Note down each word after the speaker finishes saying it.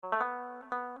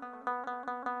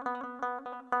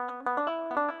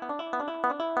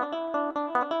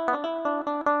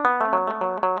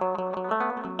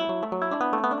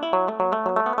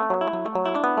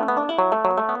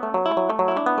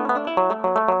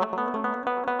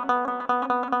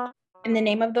In the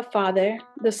name of the Father,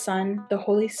 the Son, the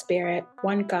Holy Spirit,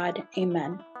 one God,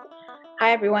 amen.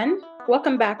 Hi everyone,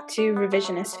 welcome back to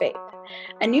Revisionist Faith,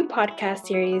 a new podcast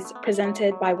series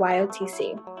presented by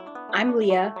YOTC. I'm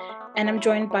Leah, and I'm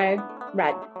joined by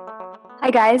Red.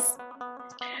 Hi guys.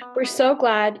 We're so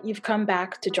glad you've come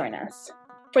back to join us.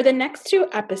 For the next 2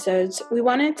 episodes, we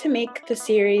wanted to make the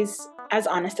series as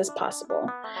honest as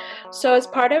possible. So as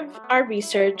part of our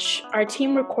research, our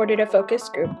team recorded a focus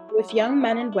group with young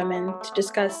men and women to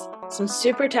discuss some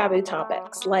super taboo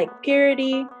topics like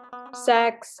purity,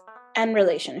 sex, and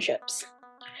relationships.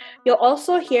 You'll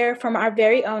also hear from our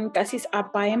very own Gasis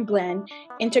Abay and Blen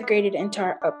integrated into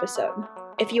our episode.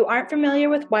 If you aren't familiar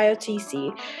with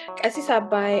YOTC, Gasis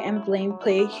Abay and Blen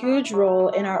play a huge role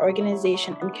in our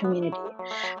organization and community.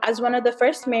 As one of the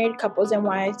first married couples in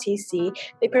YOTC,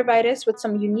 they provide us with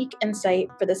some unique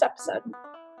insight for this episode.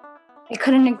 I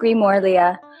couldn't agree more,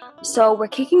 Leah. So we're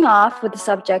kicking off with a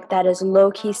subject that is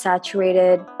low-key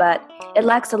saturated, but it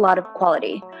lacks a lot of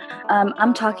quality.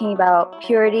 I'm talking about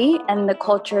purity and the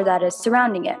culture that is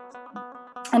surrounding it.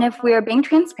 And if we are being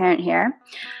transparent here,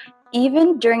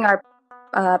 even during our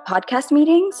podcast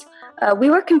meetings, we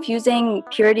were confusing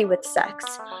purity with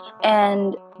sex.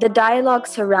 And the dialogue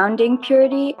surrounding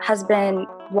purity has been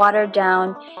watered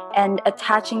down and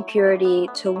attaching purity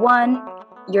to 1,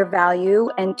 your value,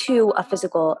 and 2, a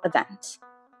physical event.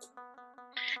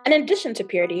 In addition to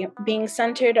purity being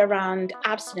centered around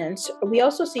abstinence, we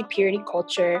also see purity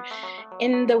culture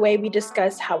in the way we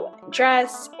discuss how women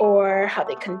dress or how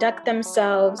they conduct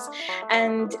themselves,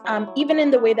 and even in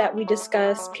the way that we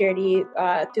discuss purity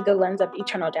through the lens of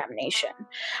eternal damnation,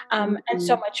 and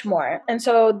so much more. And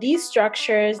so these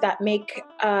structures that make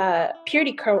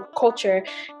purity culture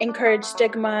encourage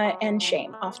stigma and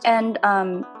shame often.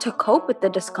 And to cope with the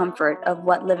discomfort of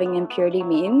what living in purity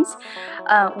means,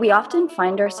 we often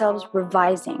find ourselves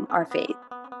revising our faith.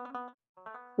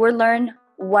 We'll learn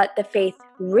what the faith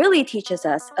really teaches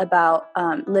us about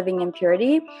living in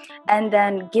purity, and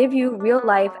then give you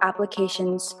real-life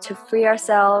applications to free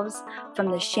ourselves from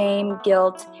the shame,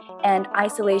 guilt, and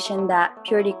isolation that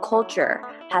purity culture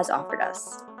has offered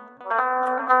us.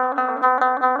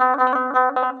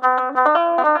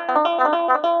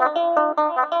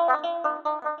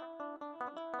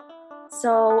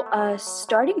 So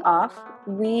starting off,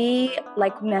 we,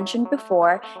 like mentioned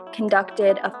before,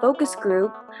 conducted a focus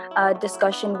group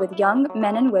discussion with young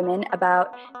men and women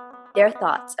about their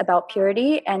thoughts about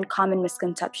purity and common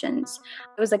misconceptions.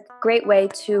 It was a great way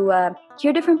to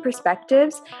hear different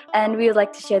perspectives, and we would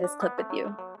like to share this clip with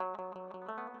you.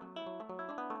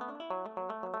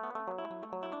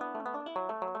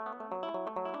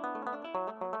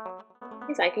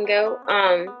 I can go.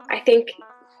 I think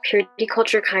purity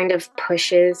culture kind of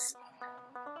pushes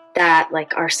that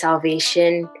like our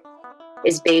salvation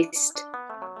is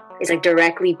like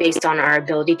directly based on our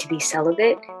ability to be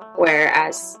celibate,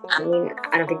 whereas I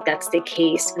don't think that's the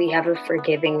case. We have a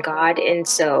forgiving God, and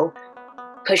so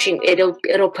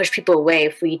it'll push people away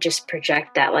if we just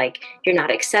project that like you're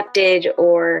not accepted,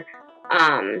 or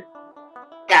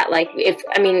that like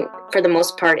for the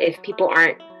most part, if people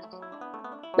aren't,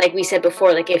 like we said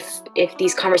before, like if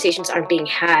these conversations aren't being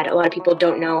had, a lot of people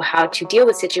don't know how to deal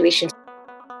with situations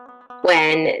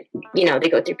when, they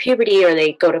go through puberty or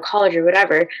they go to college or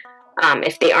whatever.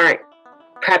 If they aren't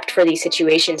prepped for these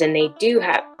situations and they do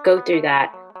go through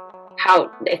that,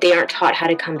 if they aren't taught how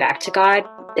to come back to God,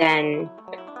 then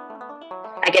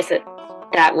I guess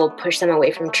that will push them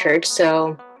away from church.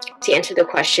 So to answer the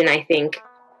question, I think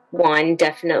 1,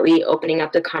 definitely opening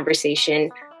up the conversation,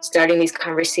 starting these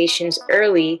conversations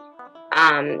early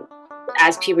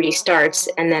as puberty starts,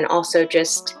 and then also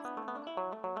just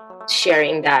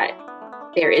sharing that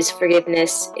there is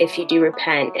forgiveness if you do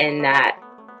repent, and that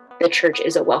the church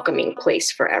is a welcoming place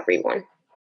for everyone.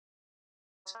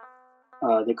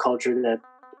 The culture that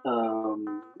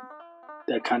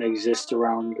kind of exists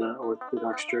around the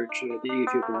Orthodox Church, the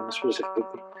Ethiopian one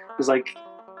specifically, is like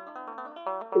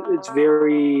it's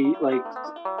very like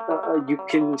you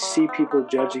can see people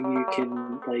judging. You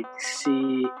can like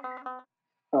see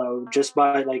just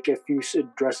by like if you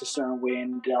dress a certain way.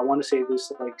 And I want to say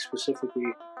this like specifically.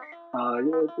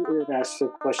 It asks the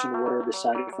question, what are the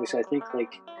side effects? I think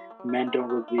like men don't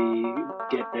really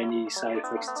get any side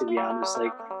effects, to be honest.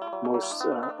 Like most,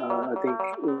 I think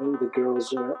the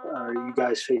girls you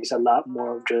guys face a lot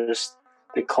more of just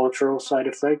the cultural side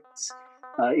effects.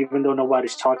 Even though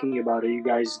nobody's talking about it, you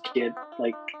guys get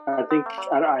like, I think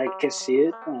I can see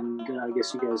it, and I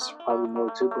guess you guys probably know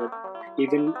too, but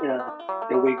even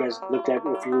the way you guys looked at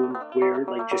if you wear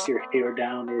like just your hair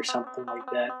down or something like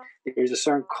that, there's a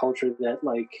certain culture that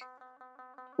like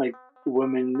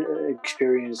women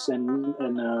experience in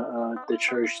the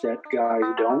church that guys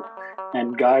don't.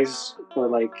 And guys are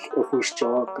like, if we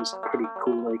show up, it's pretty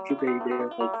cool. Like they're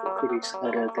like pretty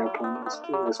excited at that point.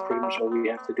 That's pretty much all we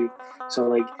have to do. So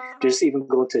like, just even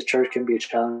going to church can be a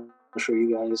challenge for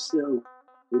you guys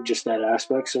with just that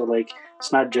aspect. So like,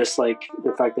 it's not just like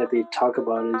the fact that they talk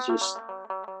about it. It's just,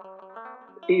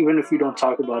 even if you don't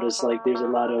talk about it, it's like there's a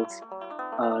lot of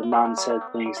non-said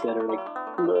things that are like,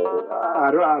 I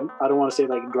don't want to say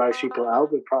like drives people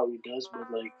out, but probably does.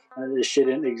 But like, it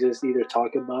shouldn't exist. Either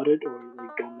talk about it or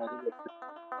like don't let it affect.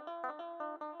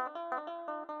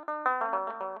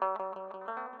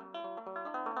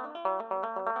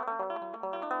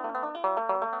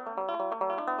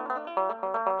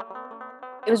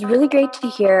 It was really great to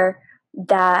hear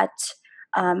that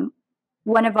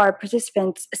one of our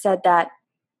participants said that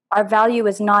our value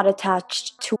is not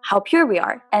attached to how pure we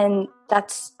are. And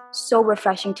that's so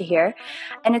refreshing to hear.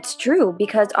 And it's true,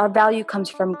 because our value comes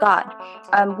from God.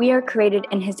 We are created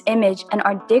in His image and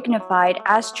are dignified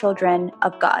as children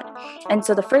of God. And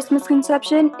so the first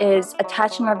misconception is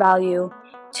attaching our value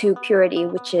to purity,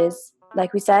 which is,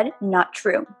 like we said, not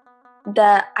true.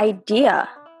 The idea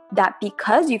that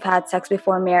because you've had sex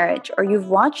before marriage, or you've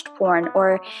watched porn,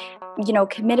 or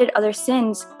committed other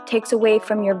sins takes away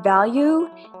from your value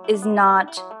is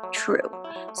not true.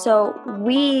 So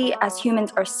we as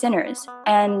humans are sinners,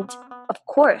 and of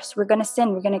course we're going to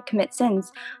sin, we're going to commit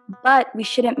sins, but we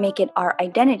shouldn't make it our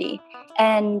identity.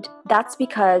 And that's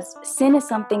because sin is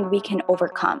something we can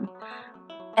overcome.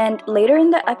 And later in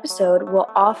the episode, we'll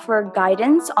offer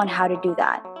guidance on how to do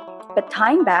that. But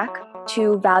tying back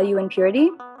to value and purity,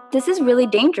 this is really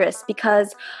dangerous,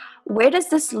 because where does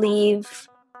this leave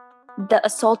the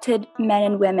assaulted men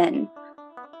and women?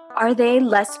 Are they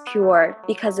less pure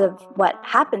because of what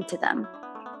happened to them?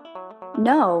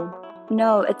 No,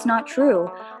 it's not true.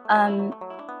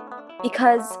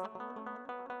 Because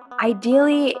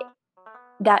ideally,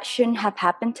 that shouldn't have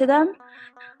happened to them,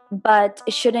 but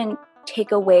it shouldn't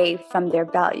take away from their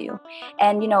value.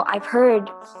 And, I've heard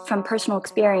from personal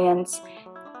experience,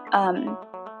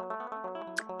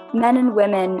 men and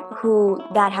women who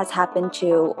that has happened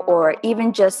to, or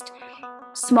even just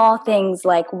small things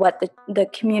like what the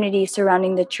community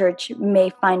surrounding the church may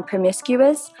find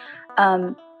promiscuous,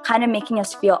 kind of making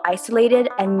us feel isolated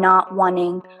and not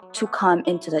wanting to come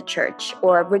into the church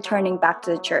or returning back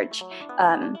to the church.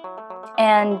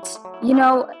 And,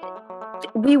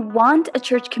 we want a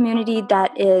church community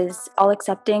that is all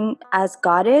accepting as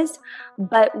God is,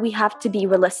 but we have to be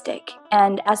realistic.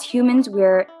 And as humans,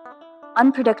 we're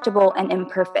unpredictable and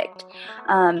imperfect.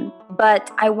 But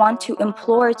I want to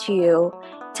implore to you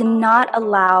to not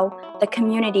allow the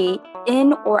community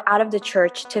in or out of the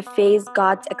church to phase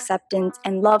God's acceptance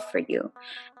and love for you.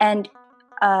 And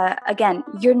again,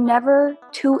 you're never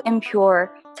too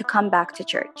impure to come back to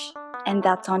church. And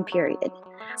that's on period.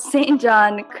 St.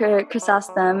 John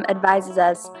Chrysostom advises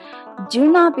us, do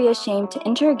not be ashamed to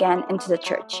enter again into the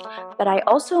church. But I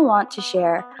also want to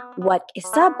share what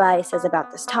Isabay says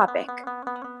about this topic.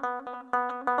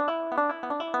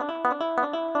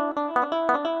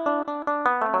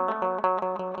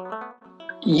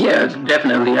 Yeah,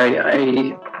 definitely.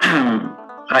 I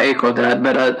echo that,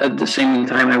 but at the same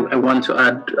time, I want to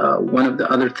add one of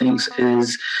the other things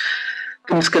is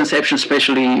the misconception,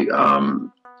 especially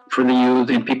for the youth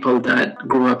and people that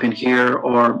grew up in here,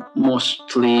 or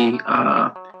mostly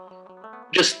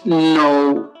just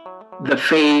know the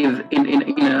faith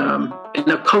in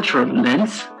a cultural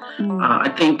lens. I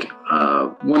think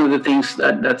one of the things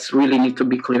that's really need to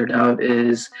be cleared out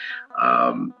is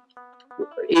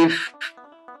if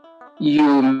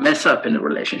you mess up in a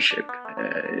relationship,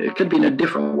 it could be in a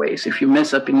different ways. If you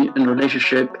mess up in a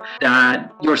relationship,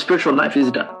 that your spiritual life is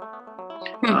done,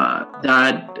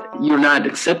 that you're not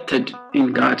accepted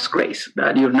in God's grace,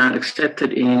 that you're not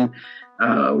accepted in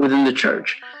within the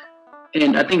church.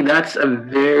 And I think that's a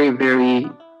very, very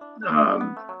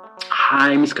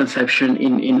high misconception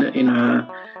in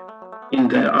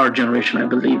our generation, I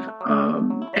believe,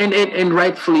 and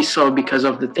rightfully so, because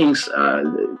of the things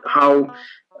how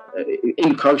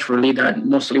in culturally that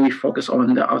mostly we focus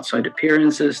on the outside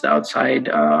appearances, the outside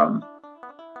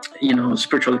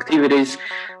spiritual activities.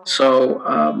 So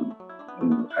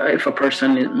if a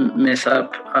person mess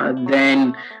up,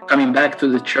 then coming back to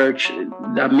the church,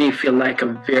 that may feel like a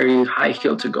very high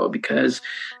hill to go, because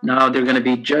now they're going to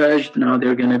be judged. Now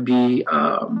they're going to be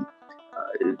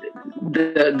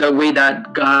the way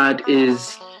that God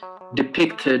is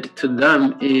depicted to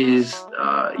them is,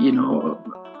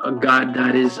 a God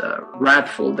that is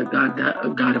wrathful, a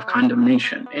God of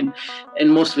condemnation, and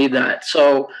mostly that.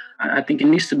 So I think it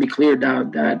needs to be cleared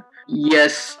out that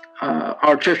yes,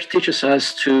 our church teaches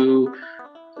us to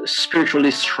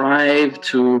spiritually strive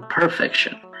to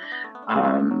perfection.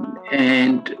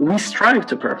 And we strive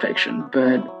to perfection,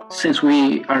 but since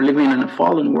we are living in a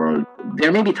fallen world,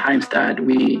 there may be times that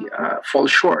we fall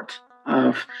short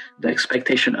of the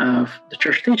expectation of the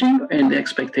church teaching and the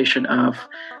expectation of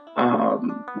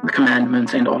the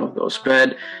commandments and all of those.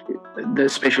 But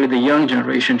especially the young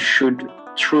generation should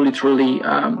truly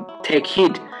take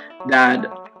heed that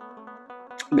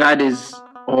God is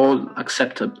all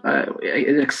acceptable.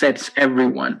 It accepts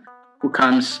everyone who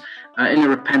comes in a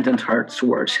repentant heart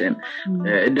towards Him.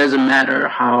 It doesn't matter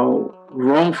how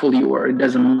wrongful you are. It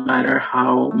doesn't matter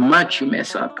how much you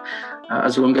mess up.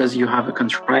 As long as you have a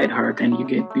contrite heart and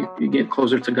you get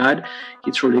closer to God,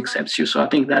 He truly accepts you. So I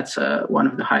think that's one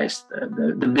of the highest,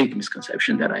 the big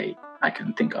misconception that I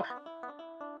can think of.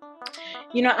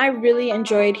 You know, I really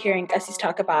enjoyed hearing Cassis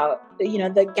talk about, you know,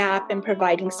 the gap in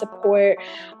providing support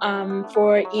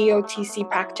for EOTC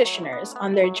practitioners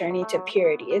on their journey to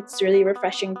purity. It's really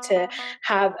refreshing to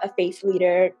have a faith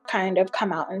leader kind of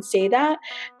come out and say that,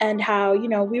 and how, you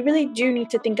know, we really do need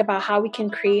to think about how we can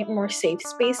create more safe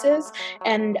spaces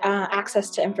and access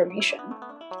to information,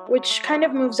 which kind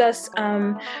of moves us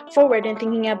forward in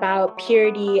thinking about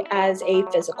purity as a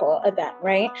physical event,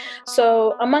 right?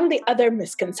 So among the other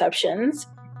misconceptions,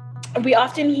 we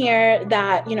often hear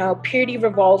that, you know, purity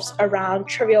revolves around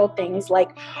trivial things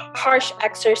like harsh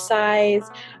exercise,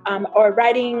 or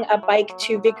riding a bike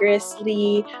too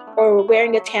vigorously, or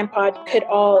wearing a tampon could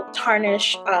all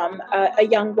tarnish a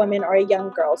young woman or a young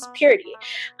girl's purity.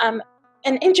 And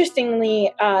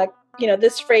interestingly, you know,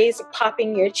 this phrase,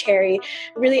 popping your cherry,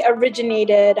 really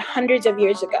originated hundreds of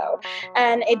years ago,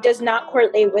 and it does not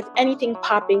correlate with anything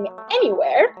popping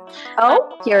anywhere.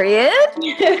 Oh, curious.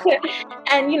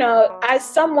 And, you know, as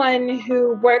someone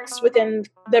who works within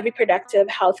the reproductive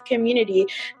health community,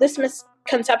 this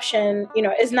misconception, you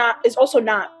know, is also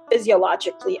not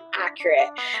physiologically accurate,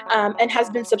 and has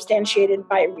been substantiated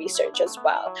by research as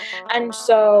well. And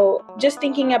so just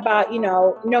thinking about, you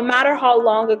know, no matter how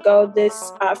long ago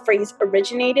this phrase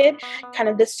originated, kind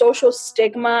of the social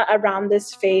stigma around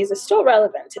this phase is still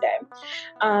relevant today.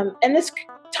 And this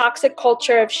toxic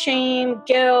culture of shame,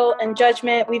 guilt, and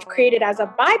judgment we've created as a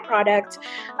byproduct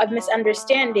of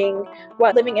misunderstanding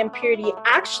what living in purity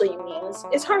actually means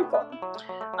is harmful.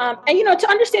 And, you know, to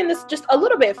understand this just a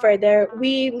little bit further,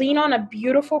 we lean on a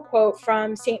beautiful quote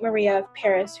from Saint Maria of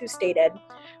Paris, who stated,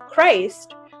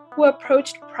 "Christ, who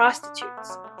approached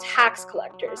prostitutes, tax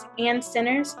collectors, and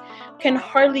sinners, can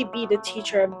hardly be the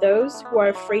teacher of those who are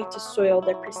afraid to soil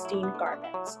their pristine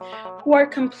garments, who are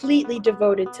completely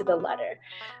devoted to the letter,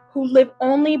 who live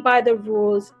only by the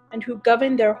rules, and who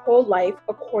govern their whole life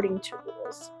according to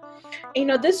rules." You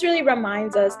know, this really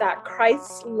reminds us that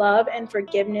Christ's love and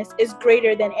forgiveness is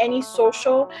greater than any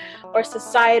social or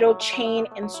societal chain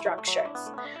and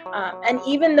structures. And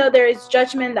even though there is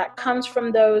judgment that comes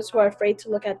from those who are afraid to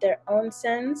look at their own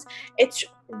sins, it's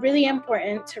really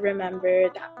important to remember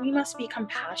that we must be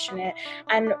compassionate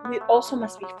and we also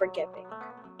must be forgiving.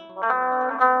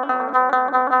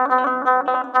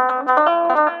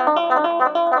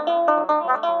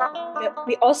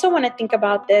 We also want to think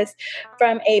about this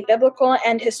from a biblical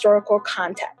and historical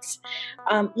context.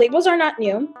 Labels are not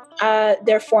new.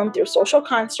 They're formed through social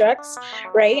constructs,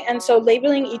 right? And so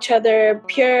labeling each other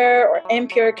pure or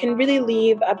impure can really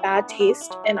leave a bad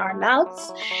taste in our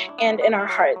mouths and in our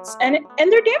hearts. And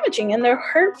they're damaging and they're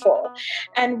hurtful.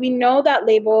 And we know that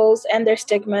labels and their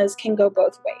stigmas can go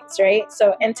both ways, right?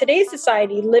 So in today's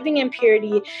society, living in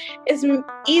purity is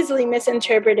easily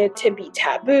misinterpreted to be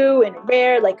taboo and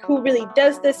rare, like who really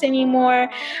does this anymore?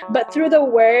 But through the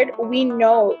word, we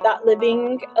know that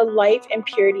living a life in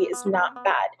purity is not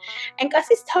bad. And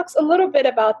Cassis talks a little bit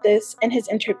about this in his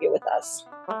interview with us.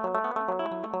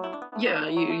 Yeah,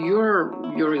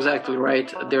 you're exactly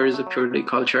right. There is a purity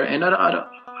culture, and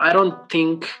I don't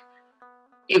think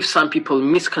if some people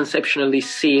misconceptionally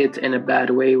see it in a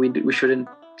bad way, we shouldn't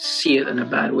see it in a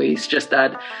bad way. It's just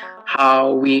that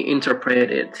how we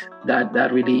interpret it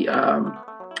that really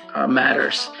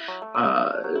matters.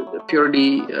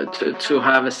 Purity, to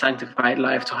have a sanctified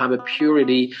life, to have a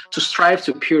purity, to strive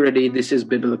to purity, this is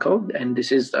biblical, and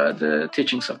this is the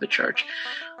teachings of the church.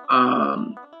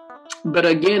 But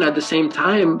again, at the same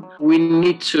time, we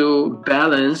need to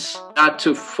balance, not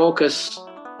to focus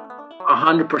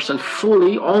 100%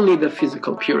 fully only the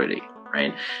physical purity,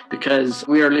 right? Because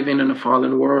we are living in a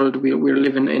fallen world, we're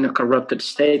living in a corrupted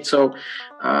state. So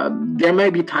there may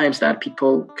be times that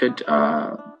people could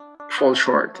fall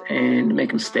short and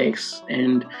make mistakes.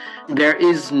 And there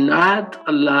is not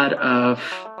a lot of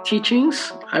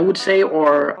teachings, I would say,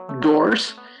 or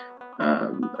doors,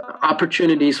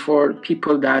 opportunities for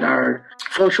people that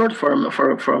fall short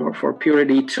for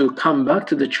purity to come back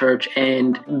to the church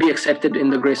and be accepted in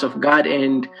the grace of God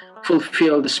and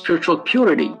fulfill the spiritual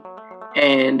purity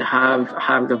and have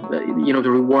the the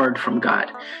reward from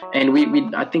God.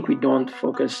 And I think we don't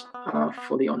focus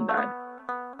fully on that.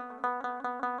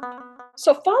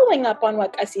 So following up on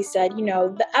what Gussie said,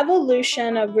 the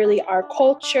evolution of really our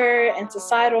culture and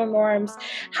societal norms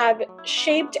have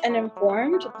shaped and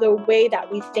informed the way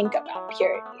that we think about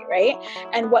purity, right?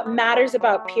 And what matters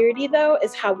about purity, though,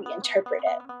 is how we interpret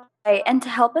it. Right, and to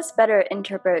help us better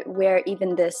interpret where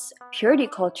even this purity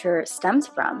culture stems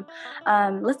from,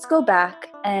 let's go back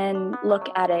and look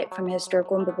at it from a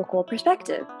historical and biblical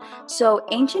perspective. So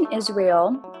ancient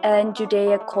Israel and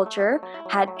Judaic culture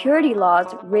had purity laws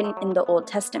written in the Old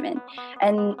Testament,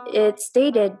 and it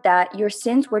stated that your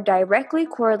sins were directly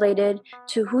correlated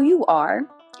to who you are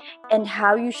and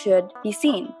how you should be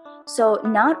seen. So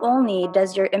not only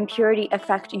does your impurity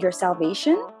affect your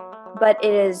salvation, but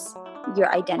it is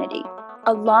your identity.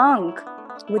 Along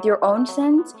with your own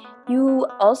sins, you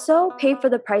also pay for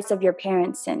the price of your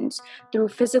parents' sins through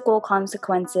physical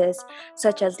consequences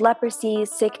such as leprosy,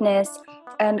 sickness,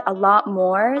 and a lot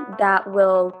more that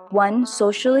will, one,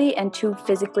 socially, and two,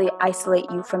 physically isolate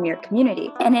you from your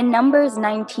community. And in Numbers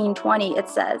 19:20, it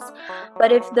says,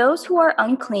 "But if those who are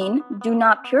unclean do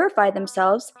not purify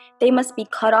themselves, they must be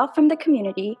cut off from the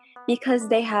community because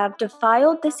they have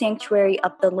defiled the sanctuary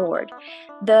of the Lord.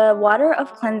 The water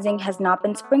of cleansing has not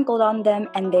been sprinkled on them,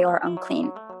 and they are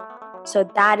unclean." So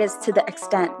that is to the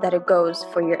extent that it goes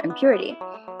for your impurity.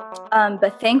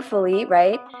 But thankfully,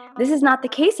 right, this is not the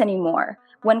case anymore.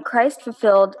 When Christ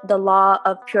fulfilled the law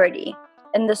of purity,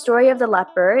 in the story of the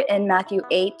leper in Matthew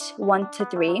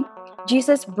 8:1-3,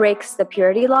 Jesus breaks the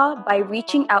purity law by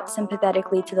reaching out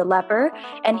sympathetically to the leper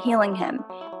and healing him.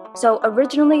 So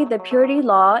originally, the purity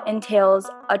law entails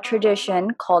a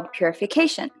tradition called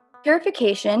purification.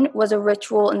 Purification was a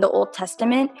ritual in the Old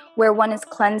Testament where one is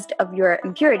cleansed of your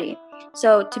impurity.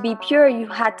 So to be pure, you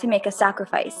had to make a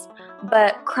sacrifice.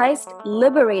 But Christ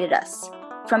liberated us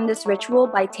from this ritual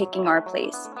by taking our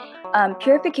place.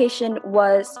 Purification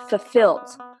was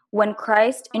fulfilled when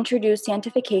Christ introduced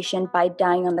sanctification by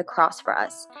dying on the cross for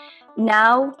us.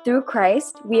 Now, through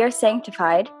Christ, we are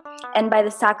sanctified, and by the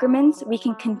sacraments, we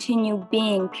can continue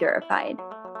being purified.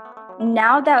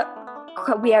 Now that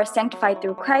we are sanctified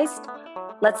through Christ,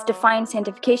 let's define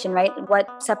sanctification, right?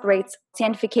 What separates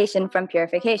sanctification from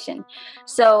purification?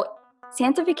 So,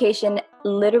 sanctification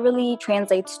literally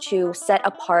translates to set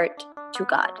apart to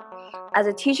God. As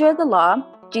a teacher of the law,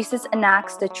 Jesus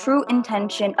enacts the true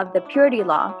intention of the purity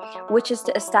law, which is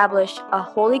to establish a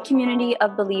holy community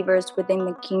of believers within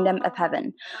the kingdom of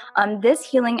heaven. This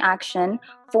healing action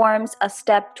forms a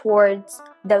step towards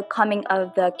the coming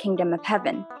of the kingdom of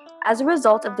heaven. As a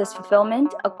result of this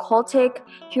fulfillment, a cultic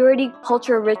purity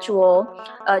culture ritual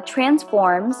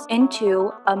transforms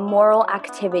into a moral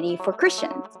activity for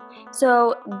Christians.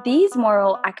 So these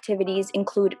moral activities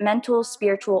include mental,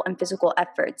 spiritual, and physical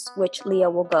efforts, which Leah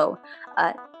will go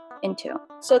into.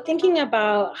 So thinking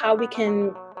about how we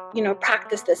can,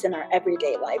 practice this in our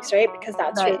everyday lives, right? Because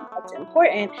that's really what's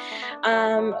important.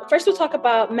 First, we'll talk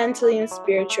about mentally and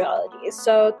spirituality.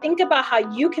 So think about how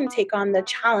you can take on the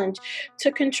challenge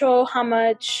to control how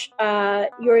much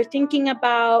you're thinking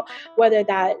about, whether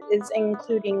that is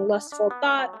including lustful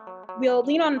thought. We'll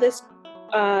lean on this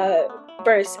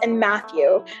verse in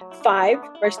Matthew 5,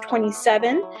 verse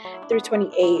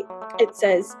 27-28. It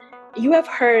says, "You have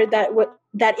heard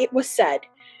that it was said,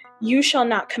 'You shall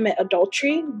not commit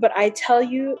adultery,' but I tell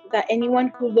you that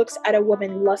anyone who looks at a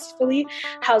woman lustfully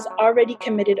has already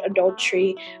committed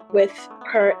adultery with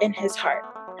her in his heart."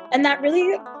 And that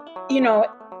really,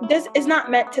 this is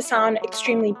not meant to sound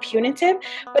extremely punitive,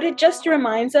 but it just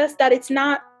reminds us that it's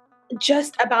not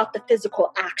just about the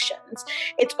physical actions.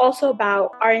 It's also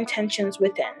about our intentions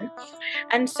within.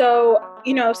 And so,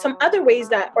 some other ways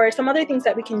some other things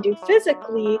that we can do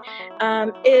physically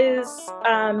is,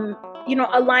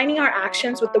 aligning our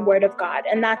actions with the Word of God.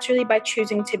 And that's really by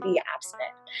choosing to be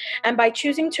abstinent and by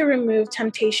choosing to remove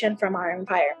temptation from our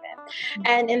environment.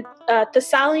 And in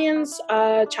Thessalonians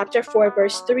chapter 4,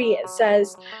 verse 3, it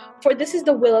says, "For this is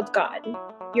the will of God,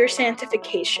 your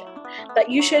sanctification, that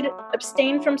you should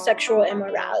abstain from sexual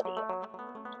immorality."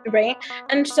 right?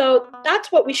 And so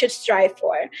that's what we should strive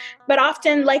for. But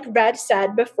often, like Red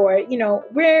said before,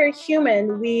 we're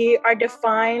human. We are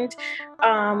defined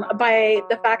by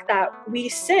the fact that we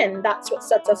sin. That's what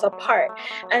sets us apart.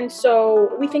 And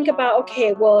so we think about,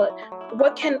 okay, well,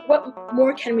 what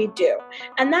more can we do?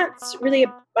 And that's really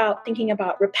about thinking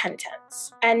about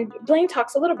repentance. And Blaine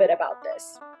talks a little bit about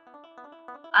this.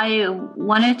 I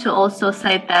wanted to also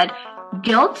say that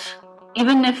guilt,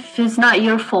 even if it's not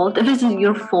your fault, if it's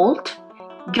your fault,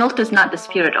 guilt is not the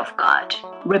Spirit of God.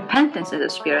 Repentance is the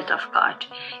Spirit of God.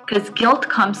 Because guilt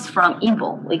comes from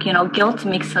evil. Guilt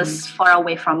makes us far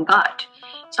away from God.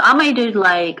 So I might do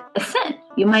like a sin.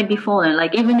 You might be fallen.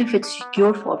 Like, even if it's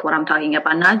your fault, what I'm talking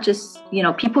about, not just,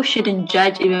 people shouldn't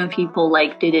judge even if people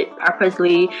did it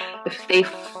purposely. If they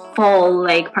fall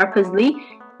purposely,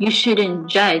 you shouldn't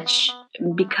judge,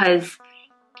 because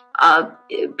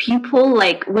people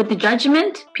with the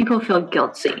judgment, people feel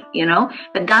guilty,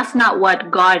 but that's not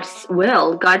what God's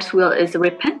will. God's will is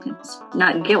repentance,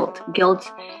 not guilt.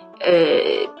 Guilt,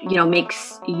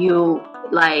 makes you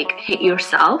hate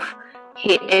yourself,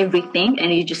 hate everything,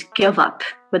 and you just give up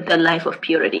with the life of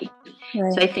purity.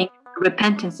 Right. So I think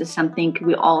repentance is something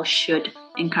we all should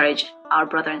encourage our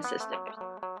brothers and sisters.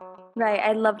 Right,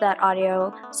 I love that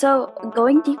audio. So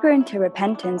going deeper into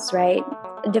repentance, right?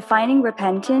 Defining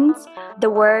repentance, the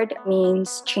word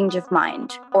means change of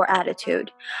mind or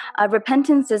attitude.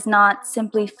 Repentance is not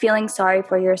simply feeling sorry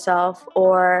for yourself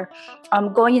or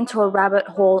going into a rabbit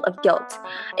hole of guilt.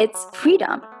 It's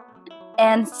freedom.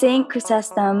 And Saint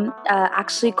Chrysostom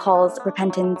actually calls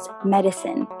repentance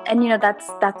medicine. And,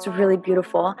 that's really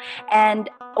beautiful. And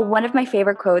one of my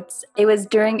favorite quotes, it was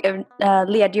during,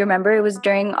 Leah, do you remember? It was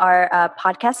during our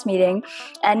podcast meeting,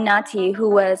 and Nati, who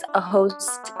was a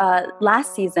host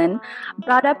last season,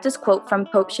 brought up this quote from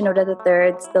Pope Shenouda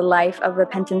III's The Life of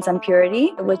Repentance and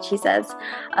Purity, which he says,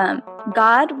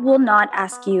 God will not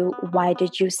ask you, why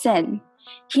did you sin?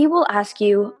 He will ask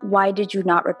you, why did you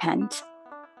not repent?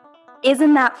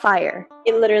 Isn't that fire?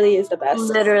 It literally is the best.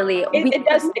 Literally. It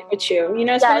does stick with you.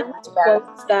 It's one of those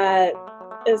quotes that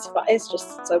is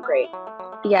just so great.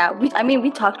 Yeah, we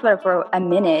talked about it for a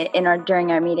minute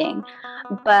during our meeting,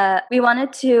 but we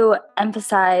wanted to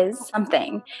emphasize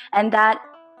something, and that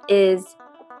is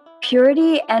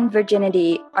purity and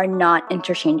virginity are not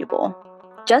interchangeable.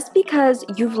 Just because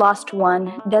you've lost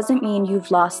one doesn't mean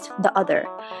you've lost the other.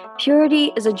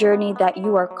 Purity is a journey that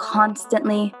you are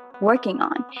constantly working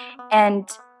on, and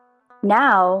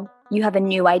now you have a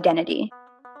new identity.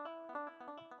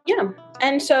 Yeah.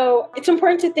 And so it's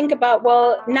important to think about,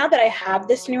 well, now that I have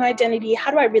this new identity, how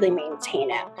do I really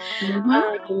maintain it?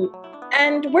 Mm-hmm.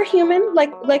 And we're human,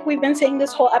 like we've been saying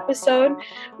this whole episode,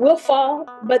 we'll fall.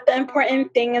 But the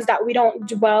important thing is that we don't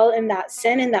dwell in that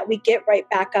sin, and that we get right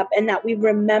back up, and that we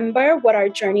remember what our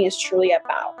journey is truly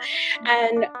about.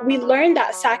 And we learn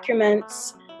that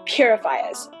sacraments purify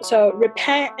us. So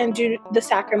repent and do the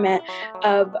sacrament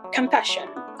of confession.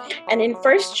 And in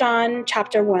 1 John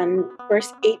chapter 1,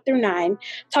 verse 8 through 9,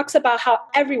 talks about how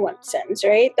everyone sins,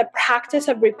 right? The practice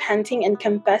of repenting and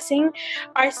confessing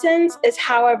our sins is,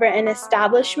 however, an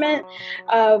establishment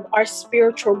of our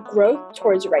spiritual growth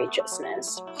towards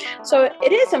righteousness. So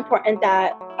it is important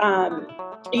that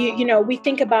we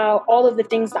think about all of the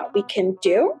things that we can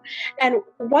do. And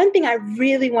one thing I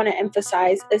really want to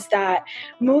emphasize is that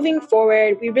moving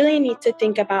forward, we really need to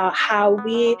think about how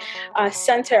we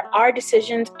center our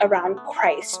decisions around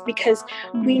Christ, because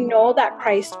we know that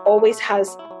Christ always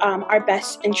has our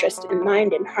best interest in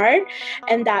mind and heart,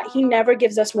 and that he never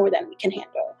gives us more than we can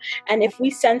handle. And if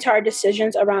we center our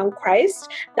decisions around Christ,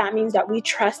 that means that we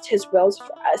trust his wills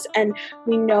for us, and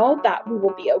we know that we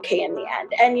will be okay in the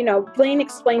end. And, Blaine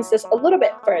explains this a little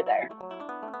bit further.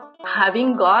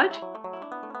 Having God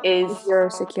is your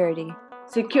security.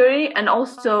 And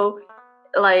also,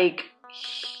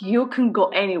 you can go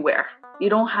anywhere. You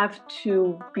don't have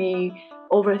to be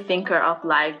overthinker of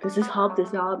life. Does this help? You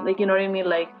know what I mean?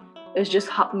 It's just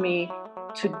helped me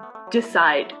to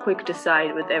quick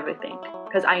decide with everything.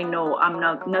 Because I know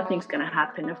nothing's going to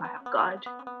happen if I have God.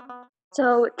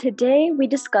 So today we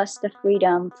discussed the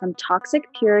freedom from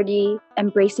toxic purity,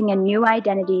 embracing a new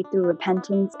identity through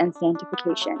repentance and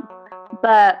sanctification.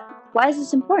 But why is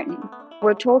this important?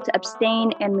 We're told to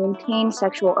abstain and maintain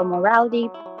sexual immorality,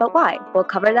 but why? We'll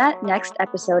cover that next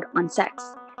episode on sex.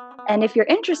 And if you're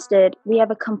interested, we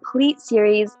have a complete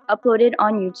series uploaded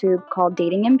on YouTube called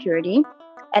Dating in Purity,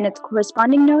 and its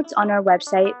corresponding notes on our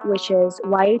website, which is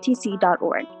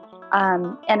yutc.org.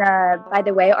 By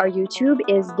the way, our YouTube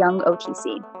is Young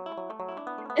OTC.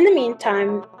 In the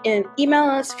meantime, email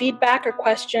us feedback or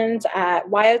questions at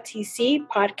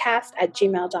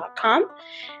yotcpodcast@gmail.com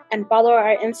and follow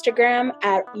our Instagram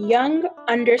at young_OTC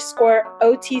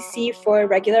for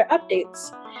regular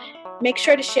updates. Make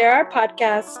sure to share our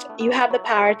podcast. You have the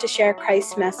power to share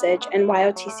Christ's message and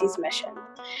YOTC's mission.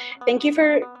 Thank you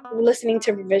for listening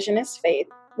to Revisionist Faith.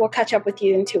 We'll catch up with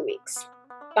you in 2 weeks.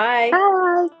 Bye.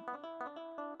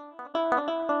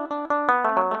 Bye.